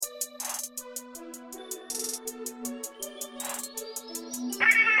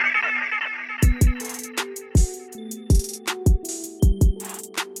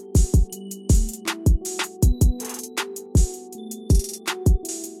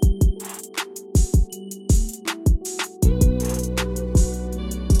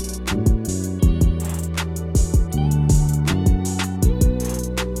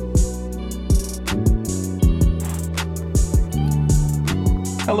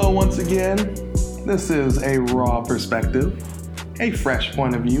Hello once again. This is a raw perspective, a fresh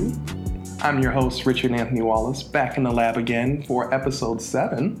point of view. I'm your host, Richard Anthony Wallace, back in the lab again for episode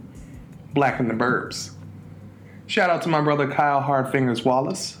 7, Black in the Burbs. Shout out to my brother Kyle Hardfingers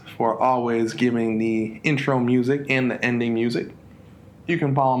Wallace for always giving the intro music and the ending music. You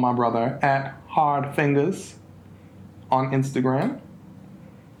can follow my brother at Hardfingers on Instagram.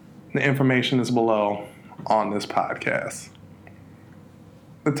 The information is below on this podcast.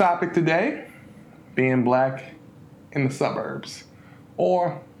 The topic today, being black in the suburbs,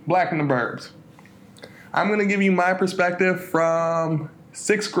 or black in the burbs. I'm going to give you my perspective from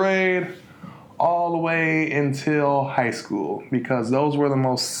 6th grade all the way until high school, because those were the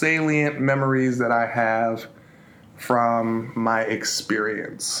most salient memories that I have from my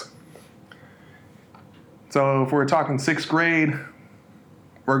experience. So if we're talking 6th grade,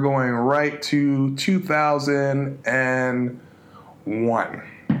 we're going right to 2001.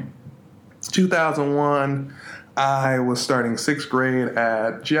 2001, I was starting 6th grade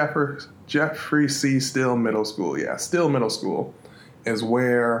at Jeffrey C. Still Middle School. Yeah, Still Middle School is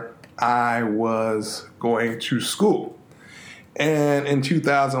where I was going to school. And in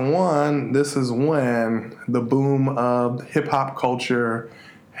 2001, this is when the boom of hip-hop culture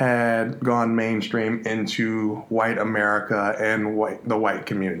had gone mainstream into white America and the white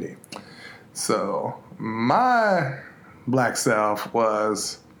community. So my black self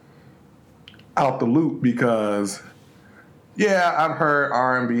was out the loop because, yeah, I've heard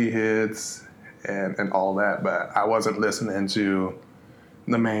R&B hits and all that, but I wasn't listening to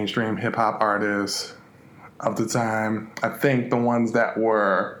the mainstream hip-hop artists of the time. I think the ones that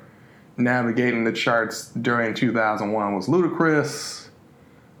were navigating the charts during 2001 was Ludacris,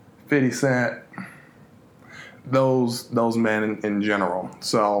 50 Cent, those men in general.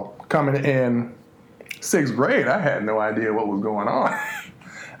 So coming in 6th grade, I had no idea what was going on.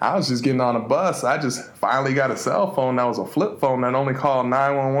 I was just getting on a bus. I just finally got a cell phone that was a flip phone that only called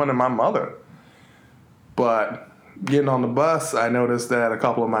 911 and my mother. But getting on the bus, I noticed that a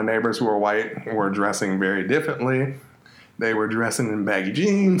couple of my neighbors who were white were dressing very differently. They were dressing in baggy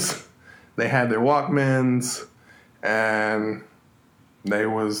jeans. They had their Walkmans, and they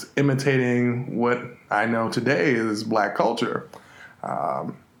was imitating what I know today is black culture.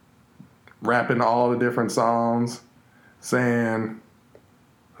 Rapping all the different songs, saying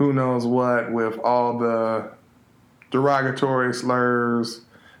who knows what with all the derogatory slurs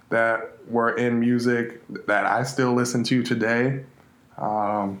that were in music that I still listen to today.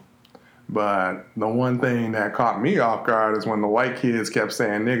 But the one thing that caught me off guard is when the white kids kept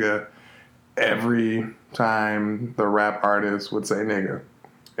saying nigga every time the rap artists would say nigga.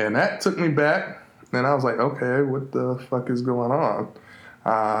 And that took me back, and I was like, okay, what the fuck is going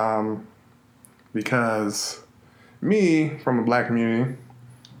on? Because me, from a black community,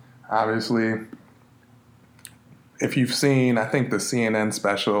 obviously, if you've seen, I think, the CNN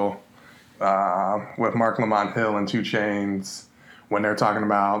special with Mark Lamont Hill and 2 Chainz, when they're talking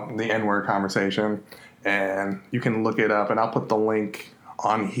about the N-word conversation, and you can look it up, and I'll put the link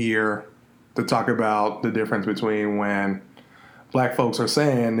on here to talk about the difference between when black folks are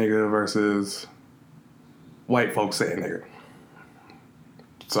saying nigga versus white folks saying nigga.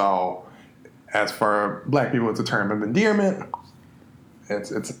 So, as for black people, it's a term of endearment.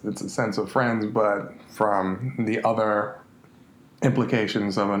 It's a sense of friends, but from the other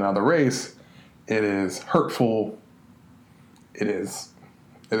implications of another race, it is hurtful. It is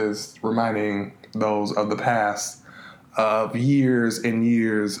reminding those of the past of years and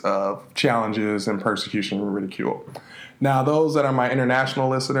years of challenges and persecution and ridicule. Now, those that are my international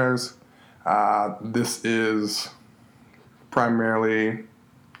listeners, this is primarily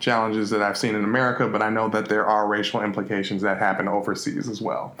challenges that I've seen in America, but I know that there are racial implications that happen overseas as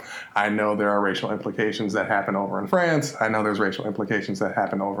well. I know there are racial implications that happen over in France. I know there's racial implications that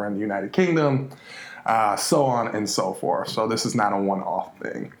happen over in the United Kingdom, so on and so forth. So this is not a one-off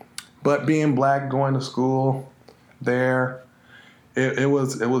thing. But being black, going to school there, it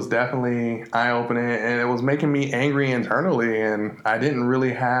was definitely eye-opening, and it was making me angry internally, and I didn't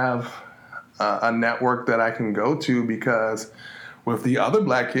really have a network that I can go to, because with the other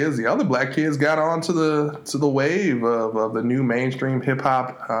black kids got on to the wave of the new mainstream hip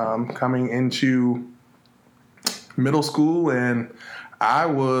hop coming into middle school, and I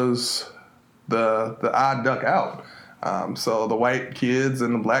was the odd duck out. So the white kids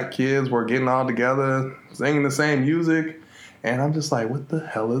and the black kids were getting all together, singing the same music, and I'm just like, what the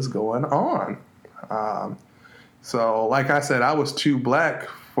hell is going on? So like I said, I was too black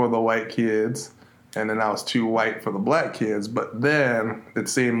for the white kids, and then I was too white for the black kids. But then it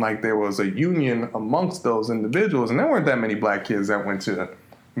seemed like there was a union amongst those individuals, and there weren't that many black kids that went to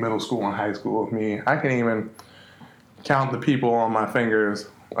middle school and high school with me. I can even count the people on my fingers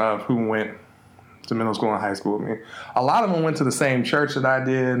of who went to middle school and high school with me. A lot of them went to the same church that I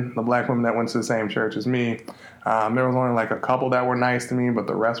did, the black women that went to the same church as me. There was only like a couple that were nice to me, but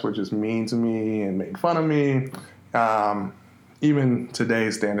the rest were just mean to me and made fun of me. Even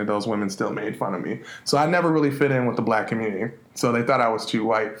today's standard, those women still made fun of me. So I never really fit in with the black community. So they thought I was too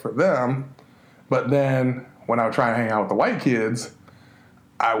white for them. But then when I would try and hang out with the white kids,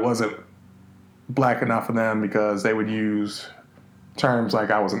 I wasn't black enough for them because they would use terms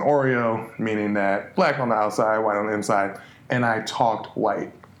like I was an Oreo, meaning that black on the outside, white on the inside, and I talked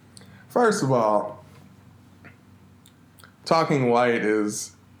white. First of all, talking white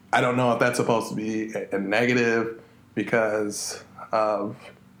is, I don't know if that's supposed to be a negative because of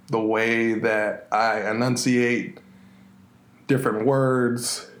the way that I enunciate different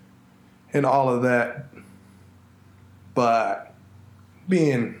words and all of that. But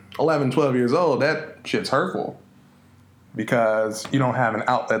being 11, 12 years old, that shit's hurtful. Because you don't have an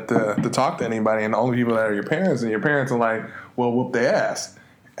outlet to talk to anybody, and the only people that are your parents, and your parents are like, well, whoop their ass.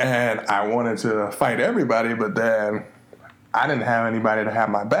 And I wanted to fight everybody, but then I didn't have anybody to have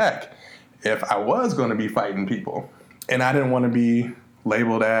my back if I was going to be fighting people. And I didn't want to be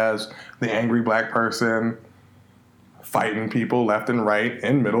labeled as the angry black person fighting people left and right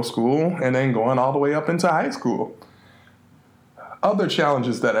in middle school and then going all the way up into high school. Other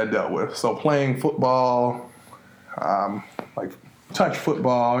challenges that I dealt with. So playing football, like touch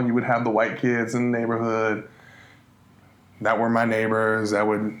football, you would have the white kids in the neighborhood that were my neighbors that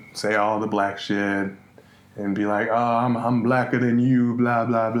would say all the black shit and be like, oh, I'm blacker than you, blah,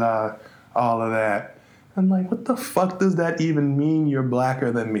 blah, blah, all of that. I'm like, what the fuck does that even mean, you're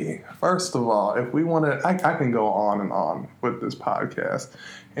blacker than me? First of all, if we want to, I can go on and on with this podcast,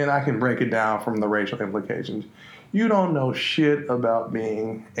 and I can break it down from the racial implications. You don't know shit about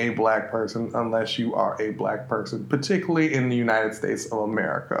being a black person unless you are a black person, particularly in the United States of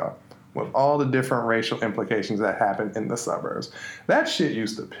America, with all the different racial implications that happen in the suburbs. That shit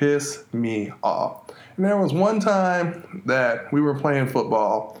used to piss me off. And there was one time that we were playing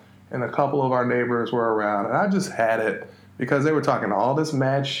football, and a couple of our neighbors were around, and I just had it because they were talking all this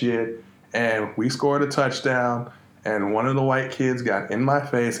mad shit, and we scored a touchdown, and one of the white kids got in my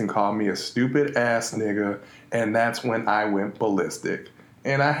face and called me a stupid ass nigga, and that's when I went ballistic.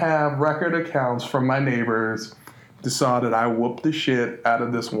 And I have record accounts from my neighbors that saw that I whooped the shit out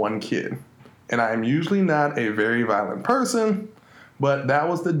of this one kid. And I am usually not a very violent person, but that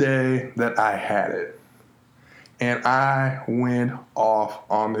was the day that I had it. And I went off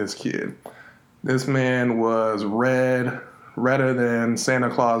on this kid. This man was redder than Santa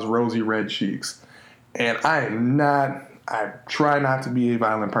Claus' rosy red cheeks. And I try not to be a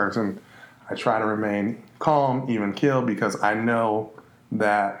violent person. I try to remain calm, even kill, because I know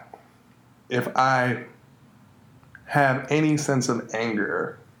that if I have any sense of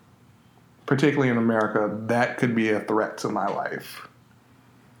anger, particularly in America, that could be a threat to my life.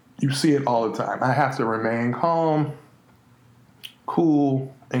 You see it all the time. I have to remain calm,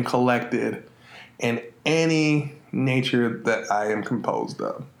 cool, and collected in any nature that I am composed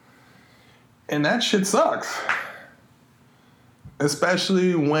of. And that shit sucks.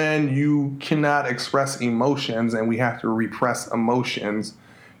 Especially when you cannot express emotions and we have to repress emotions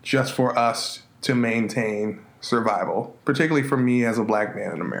just for us to maintain survival. Particularly for me as a black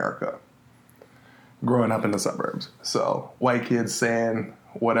man in America, growing up in the suburbs. So white kids saying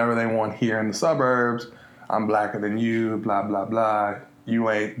whatever they want here in the suburbs. I'm blacker than you, blah, blah, blah. You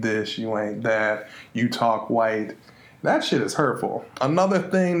ain't this, you ain't that. You talk white. That shit is hurtful. Another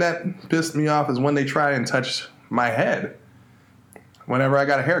thing that pissed me off is when they try and touch my head whenever I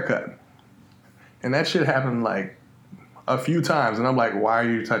got a haircut. And that shit happened like a few times. And I'm like, why are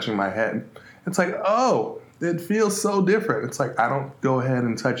you touching my head? It's like, oh, it feels so different. It's like, I don't go ahead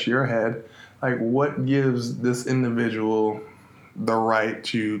and touch your head. Like, what gives this individual the right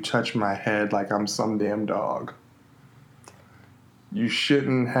to touch my head like I'm some damn dog? You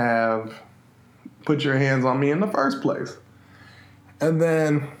shouldn't have put your hands on me in the first place. And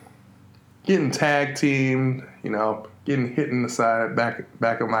then getting tag teamed, getting hit in the side,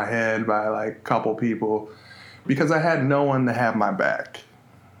 back of my head by like a couple people because I had no one to have my back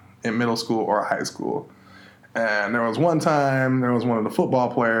in middle school or high school. And there was one time, there was one of the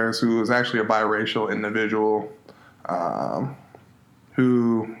football players who was actually a biracial individual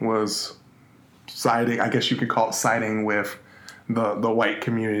who was siding, I guess you could call it siding with the white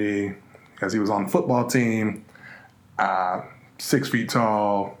community because he was on the football team, 6 feet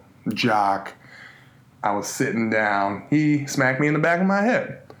tall, jock. I was sitting down. He smacked me in the back of my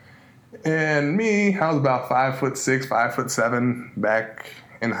head. And me, I was about 5'6", 5'7" back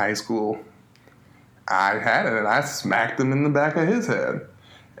in high school, I had it and I smacked him in the back of his head.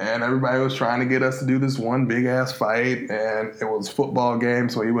 And everybody was trying to get us to do this one big-ass fight, and it was a football game,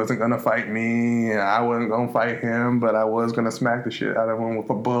 so he wasn't going to fight me, and I wasn't going to fight him, but I was going to smack the shit out of him with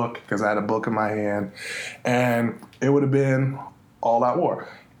a book, because I had a book in my hand, and it would have been all-out war.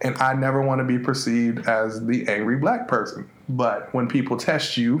 And I never want to be perceived as the angry black person. But when people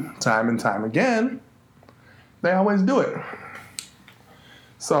test you time and time again, they always do it.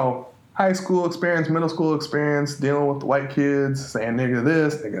 So high school experience, middle school experience, dealing with the white kids, saying nigga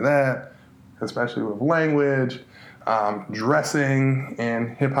this, nigga that, especially with language, dressing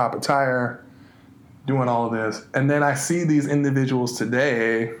in hip-hop attire, doing all of this. And then I see these individuals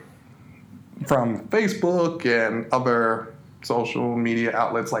today from Facebook and other social media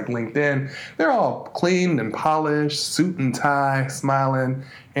outlets like LinkedIn. They're all clean and polished, suit and tie, smiling.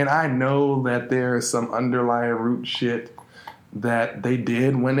 And I know that there is some underlying root shit that they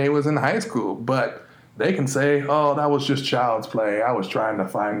did when they was in high school, but they can say, oh, that was just child's play. I was trying to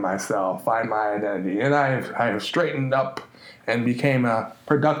find myself, find my identity, and I have straightened up and became a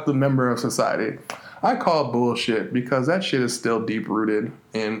productive member of society. I call bullshit because that shit is still deep-rooted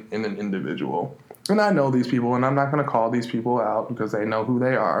in an individual. And I know these people, and I'm not going to call these people out because they know who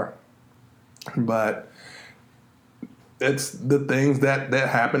they are, but it's the things that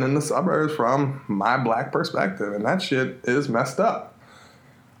happen in the suburbs from my black perspective, and that shit is messed up.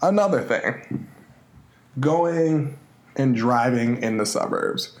 Another thing, going and driving in the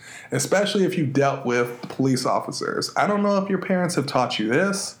suburbs, especially if you dealt with police officers. I don't know if your parents have taught you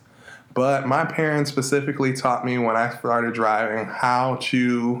this, but my parents specifically taught me when I started driving how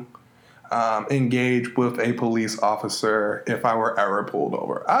to engage with a police officer if I were ever pulled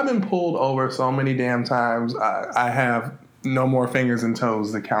over. I've been pulled over so many damn times. I have no more fingers and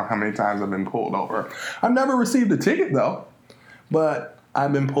toes to count how many times I've been pulled over. I've never received a ticket though, but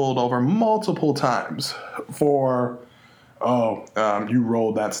I've been pulled over multiple times for, you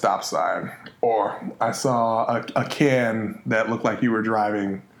rolled that stop sign, or I saw a can that looked like you were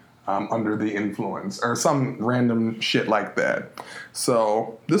driving under the influence, or some random shit like that.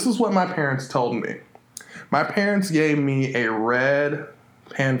 So this is what my parents told me. My parents gave me a red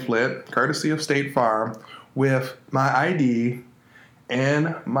pamphlet, courtesy of State Farm, with my ID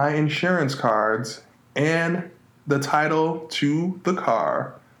and my insurance cards and the title to the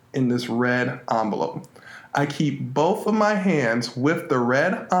car in this red envelope. I keep both of my hands with the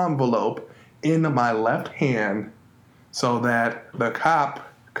red envelope in my left hand so that the cop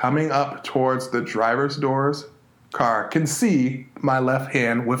coming up towards the driver's door's car can see my left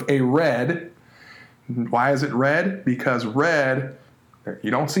hand with a red. Why is it red? Because red, you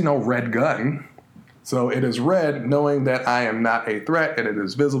don't see no red gun. So it is red, knowing that I am not a threat and it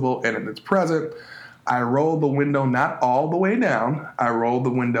is visible and it is present. I roll the window not all the way down. I roll the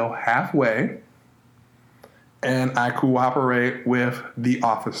window halfway and I cooperate with the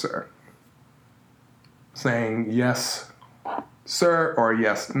officer, saying yes, sir, or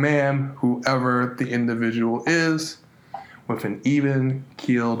yes, ma'am, whoever the individual is, with an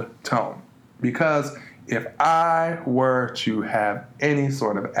even-keeled tone. Because if I were to have any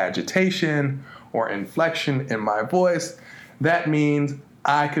sort of agitation or inflection in my voice, that means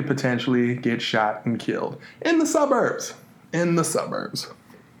I could potentially get shot and killed in the suburbs.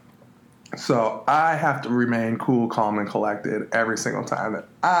 So I have to remain cool, calm, and collected every single time that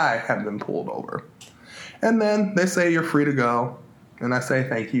I have been pulled over. And then they say you're free to go. And I say,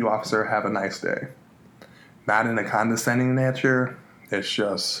 thank you, officer. Have a nice day. Not in a condescending nature. It's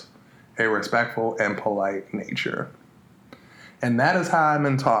just a respectful and polite nature. And that is how I've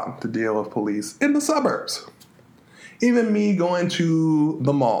been taught to deal with police in the suburbs. Even me going to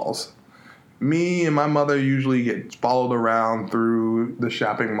the malls. Me and my mother usually get followed around through the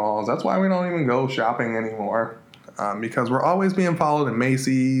shopping malls. That's why we don't even go shopping anymore. Because we're always being followed in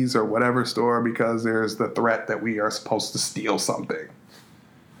Macy's or whatever store because there's the threat that we are supposed to steal something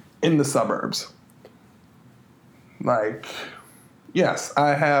in the suburbs. Like, yes, I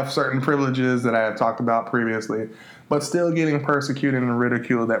have certain privileges that I have talked about previously, but still getting persecuted and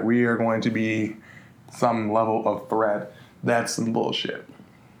ridiculed that we are going to be some level of threat, that's some bullshit.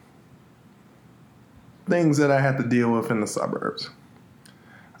 Things that I have to deal with in the suburbs.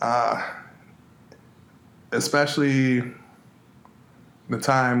 Especially the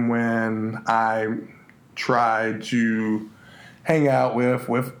time when I tried to hang out with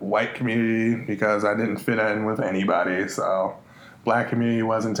white community because I didn't fit in with anybody. So black community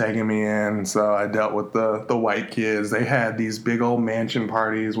wasn't taking me in. So I dealt with the white kids. They had these big old mansion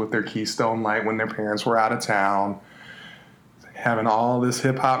parties with their Keystone Light when their parents were out of town, having all this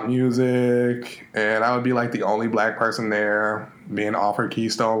hip hop music. And I would be like the only black person there. being offered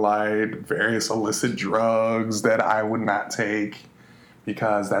Keystone Light, various illicit drugs that I would not take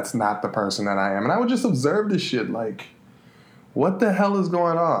because that's not the person that I am. And I would just observe this shit like, what the hell is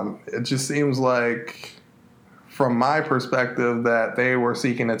going on? It just seems like, from my perspective, that they were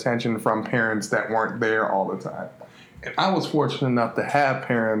seeking attention from parents that weren't there all the time. And I was fortunate enough to have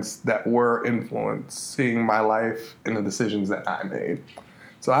parents that were influencing my life and the decisions that I made.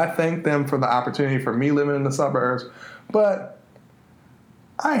 So I thank them for the opportunity for me living in the suburbs, but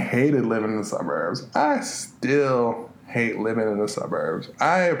I hated living in the suburbs. I still hate living in the suburbs.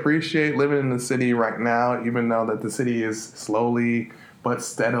 I appreciate living in the city right now, even though that the city is slowly but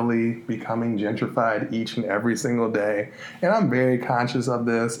steadily becoming gentrified each and every single day. And I'm very conscious of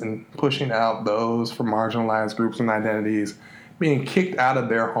this and pushing out those from marginalized groups and identities being kicked out of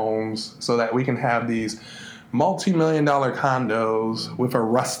their homes so that we can have these multi-million-dollar condos with a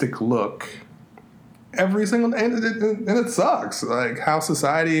rustic look every single day. And it sucks, like how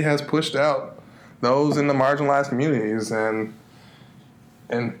society has pushed out those in the marginalized communities, and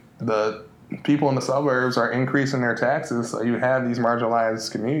the people in the suburbs are increasing their taxes, so you have these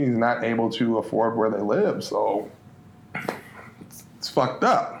marginalized communities not able to afford where they live. So it's fucked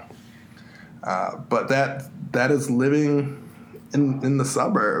up. But that is living in the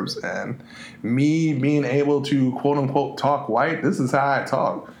suburbs, and me being able to quote unquote talk white. This is how I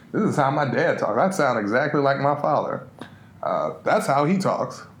talk. This is how my dad talks. I sound exactly like my father. That's how he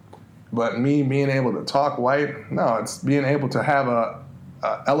talks. But me being able to talk white, no, it's being able to have a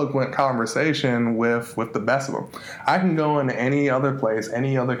eloquent conversation with the best of them. I can go into any other place,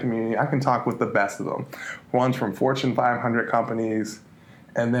 any other community. I can talk with the best of them. Ones from Fortune 500 companies,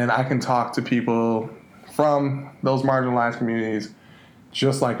 and then I can talk to people from those marginalized communities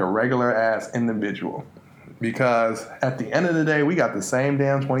just like a regular ass individual. Because at the end of the day, we got the same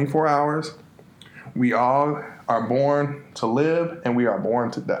damn 24 hours. We all are born to live, and we are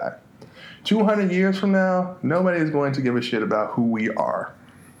born to die. 200 years from now, nobody is going to give a shit about who we are.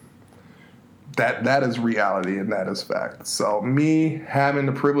 That is reality, and that is fact. So me having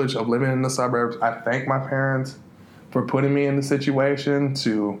the privilege of living in the suburbs, I thank my parents for putting me in the situation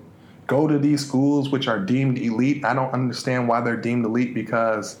to go to these schools which are deemed elite. I don't understand why they're deemed elite,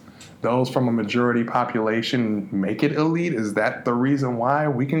 because those from a majority population make it elite. Is that the reason why?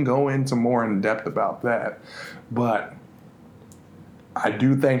 We can go into more in depth about that. But I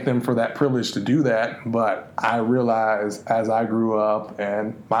do thank them for that privilege to do that, but I realize as I grew up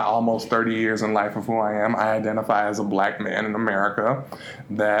and my almost 30 years in life of who I am, I identify as a black man in America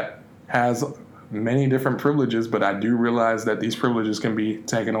that has many different privileges, but I do realize that these privileges can be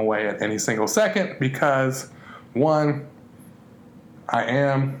taken away at any single second because, one, I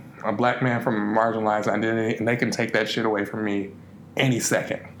am a black man from a marginalized identity, and they can take that shit away from me any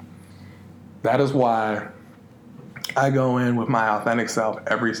second. That is why I go in with my authentic self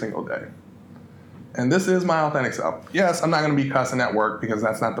every single day. And this is my authentic self. Yes, I'm not going to be cussing at work because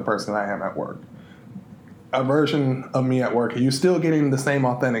that's not the person I am at work. A version of me at work, you're still getting the same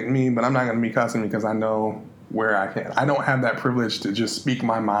authentic me, but I'm not going to be cussing because I know where I can. I don't have that privilege to just speak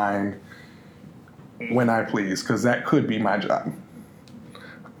my mind when I please, because that could be my job.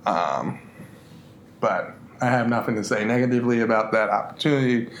 But I have nothing to say negatively about that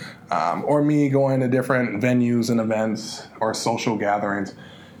opportunity, or me going to different venues and events or social gatherings,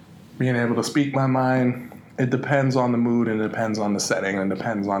 being able to speak my mind. It depends on the mood, and it depends on the setting, and it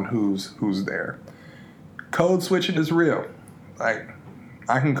depends on who's there. Code switching is real. Like,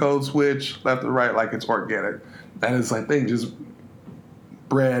 I can code switch left to right like it's organic. That is, I think, just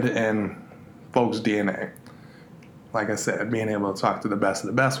bred in folks' DNA. Like I said, being able to talk to the best of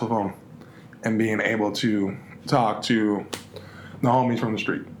the best with them, and being able to talk to the homies from the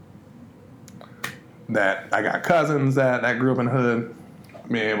street. That I got cousins that grew up in the hood,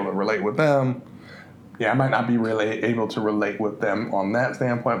 being able to relate with them. Yeah, I might not be really able to relate with them on that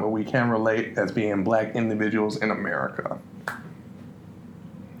standpoint, but we can relate as being black individuals in America.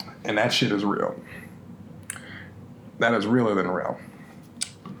 And that shit is real. That is realer than real.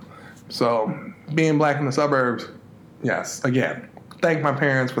 So, being black in the suburbs, yes, again, thank my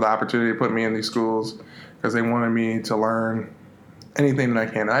parents for the opportunity to put me in these schools because they wanted me to learn anything that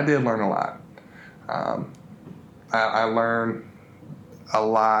I can. And I did learn a lot. I learned a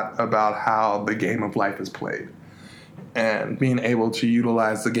lot about how the game of life is played and being able to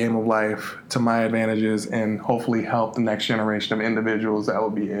utilize the game of life to my advantages and hopefully help the next generation of individuals that will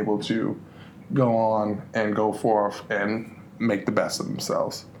be able to go on and go forth and make the best of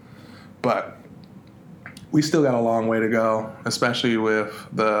themselves. But we still got a long way to go, especially with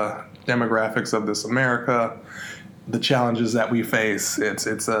the demographics of this America, the challenges that we face.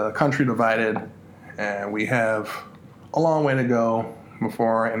 It's a country divided, and we have a long way to go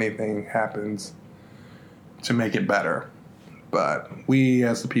before anything happens to make it better. But we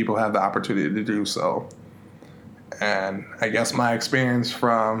as the people have the opportunity to do so. And I guess my experience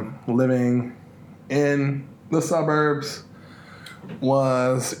from living in the suburbs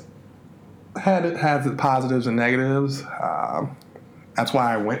had its positives and negatives. That's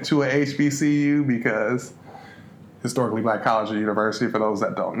why I went to a HBCU, because historically black college or university, for those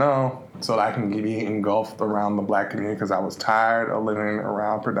that don't know, so that I can be engulfed around the black community, because I was tired of living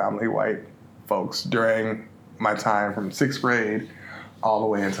around predominantly white folks during my time from 6th grade all the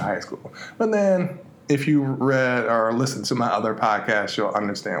way into high school. But then if you read or listened to my other podcasts, you'll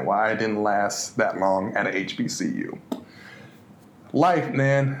understand why I didn't last that long at a HBCU. Life,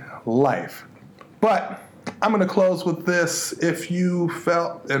 man, life. But I'm going to close with this. If you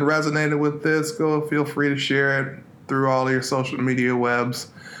felt and resonated with this, feel free to share it through all your social media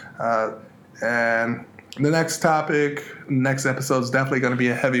webs. And the next episode is definitely going to be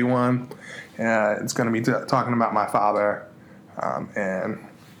a heavy one. It's going to be talking about my father. And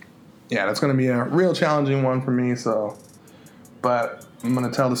yeah, that's going to be a real challenging one for me. But I'm going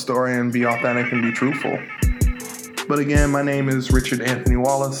to tell the story and be authentic and be truthful. But again, my name is Richard Anthony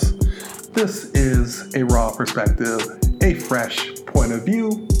Wallace. This is a raw perspective, a fresh point of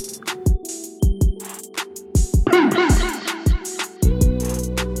view.